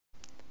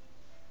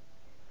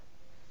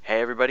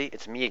everybody,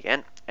 it's me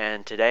again,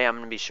 and today I'm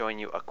going to be showing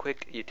you a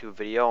quick YouTube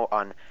video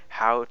on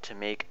how to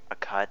make a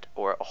cut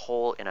or a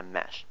hole in a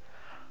mesh.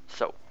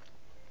 So,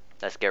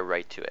 let's get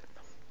right to it.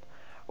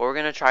 What we're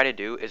going to try to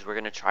do is we're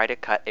going to try to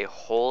cut a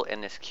hole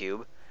in this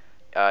cube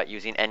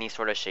using any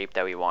sort of shape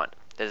that we want.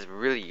 This is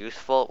really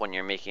useful when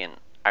you're making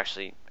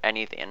actually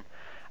anything.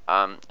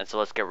 And so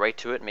let's get right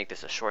to it, make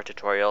this a short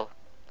tutorial,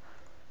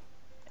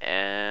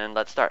 and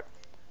let's start.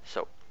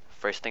 So,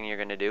 first thing you're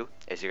going to do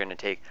is you're going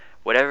to take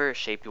whatever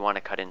shape you want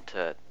to cut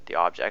into the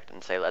object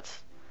and say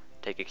let's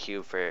take a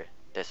cube for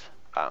this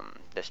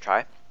this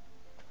try.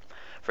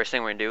 First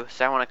thing we're going to do,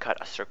 say I want to cut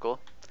a circle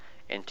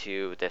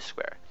into this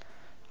square.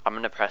 I'm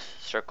going to press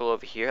circle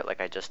over here like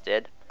I just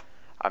did.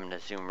 I'm going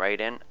to zoom right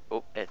in.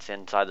 Oh, it's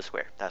inside the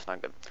square. That's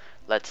not good.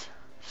 Let's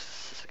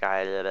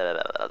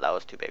that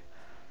was too big.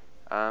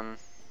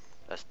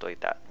 Let's delete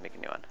that, make a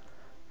new one.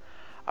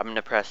 I'm going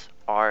to press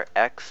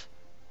RX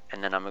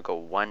and then I'm going to go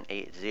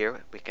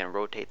 180. We can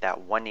rotate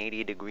that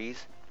 180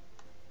 degrees.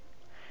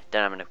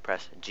 Then I'm going to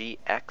press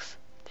GX,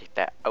 take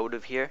that out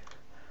of here.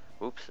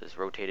 Oops, it's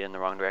rotated in the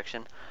wrong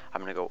direction.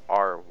 I'm going to go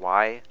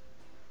RY,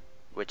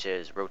 which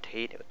is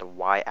rotate with the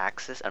Y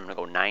axis. I'm going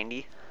to go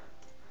 90.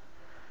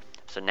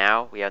 So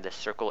now we have this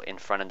circle in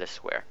front of this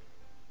square.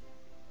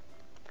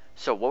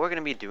 So what we're going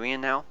to be doing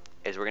now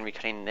is we're going to be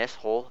cutting this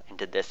hole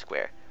into this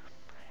square.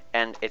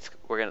 And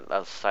we're going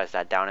to size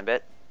that down a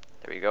bit.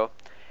 There we go.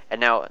 And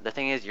now the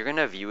thing is, you're going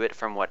to view it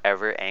from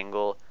whatever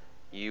angle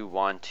you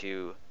want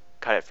to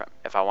cut it from.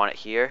 If I want it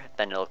here,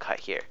 then it'll cut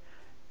here.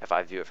 If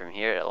I view it from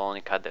here, it'll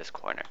only cut this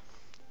corner.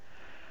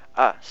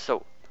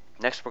 So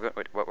next what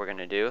we're going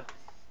to do,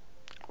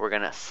 we're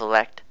going to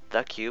select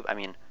the cube.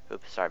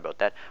 Oops, sorry about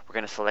that. We're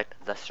going to select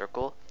the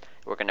circle.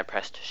 We're going to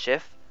press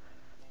shift.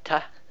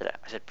 I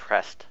said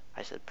pressed.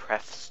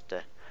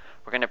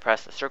 We're going to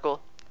press the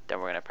circle, then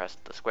we're going to press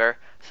the square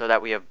so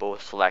that we have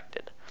both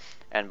selected.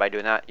 And by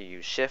doing that, you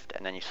use shift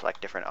and then you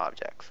select different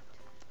objects.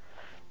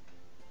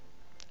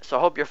 So I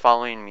hope you're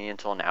following me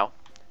until now.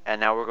 And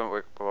now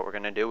what we're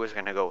going to do is we're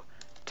going to go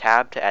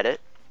tab to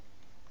edit.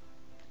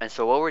 And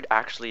so what we're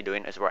actually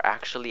doing is we're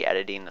actually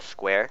editing the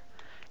square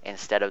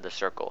instead of the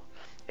circle.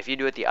 If you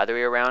do it the other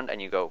way around and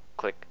you go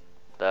click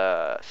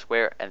the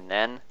square and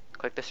then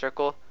click the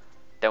circle,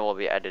 then we'll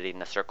be editing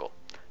the circle.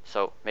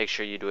 So make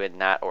sure you do it in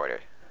that order.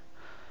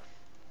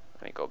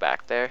 Let me go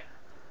back there.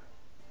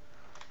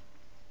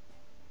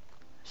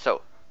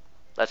 So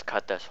let's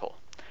cut this hole.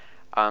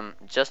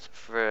 Just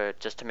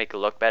to make it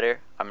look better,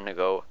 I'm gonna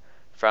go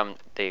from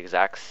the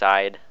exact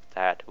side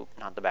that,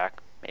 not the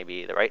back,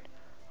 maybe the right.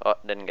 Oh,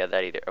 didn't get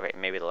that either. Okay,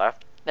 maybe the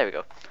left. There we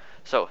go.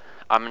 So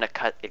I'm gonna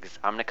cut.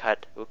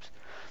 Oops,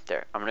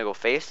 there. I'm gonna go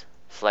face.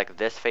 Select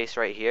this face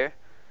right here.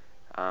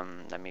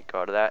 Let me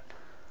go to that.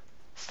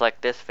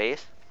 Select this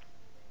face.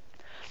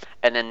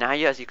 And then now,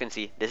 as you can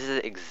see, this is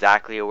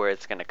exactly where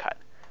it's gonna cut.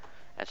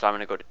 And so I'm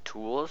gonna go to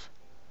Tools.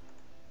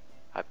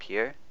 Up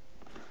here.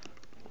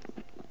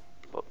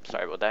 Oh,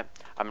 sorry about that.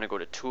 I'm going to go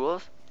to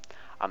Tools.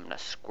 I'm going to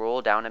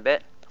scroll down a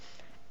bit.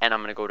 And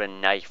I'm going to go to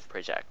Knife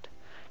Project.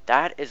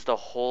 That is the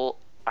whole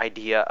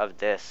idea of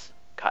this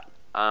cut.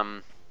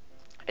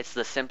 It's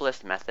the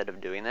simplest method of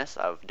doing this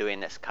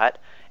cut.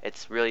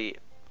 It's really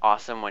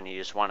awesome when you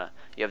just want to,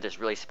 you have this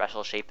really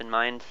special shape in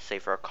mind, say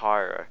for a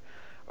car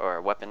or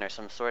a weapon or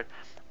some sort,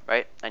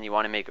 right? And you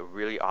want to make a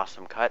really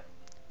awesome cut.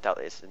 That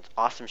is an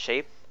awesome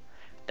shape.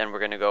 Then we're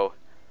going to go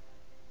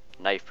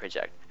Knife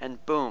Project,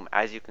 and boom,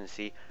 as you can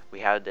see, we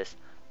have this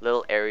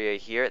little area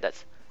here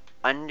that's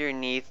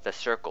underneath the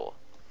circle.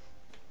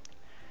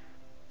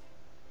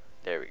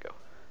 There we go.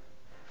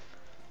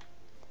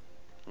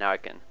 Now I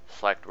can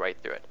select right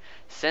through it.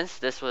 Since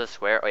this was a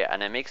square, oh yeah,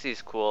 and it makes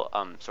these cool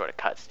sort of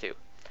cuts too.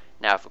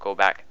 Now if we go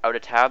back out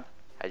of tab,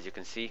 as you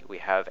can see, we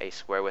have a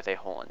square with a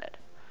hole in it.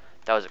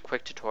 That was a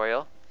quick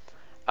tutorial.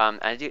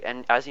 As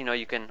you know,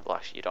 you can, well,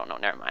 actually you don't know,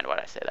 never mind why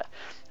I say that.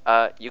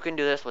 You can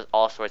do this with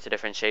all sorts of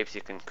different shapes.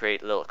 You can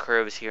create little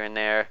curves here and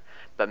there,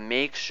 but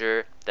make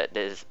sure that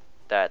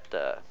that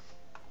the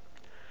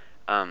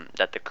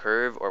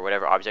curve or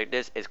whatever object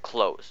is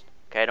closed.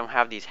 Okay, I don't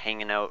have these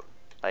hanging out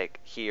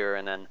like here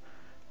and then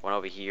one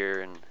over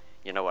here, and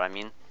you know what I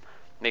mean.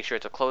 Make sure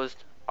it's a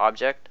closed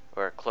object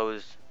or a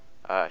closed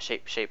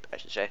shape. I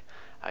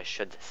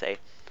should say.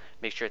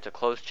 Make sure it's a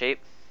closed shape,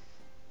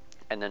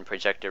 and then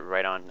project it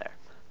right on there.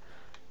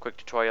 Quick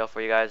tutorial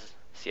for you guys.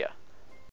 See ya.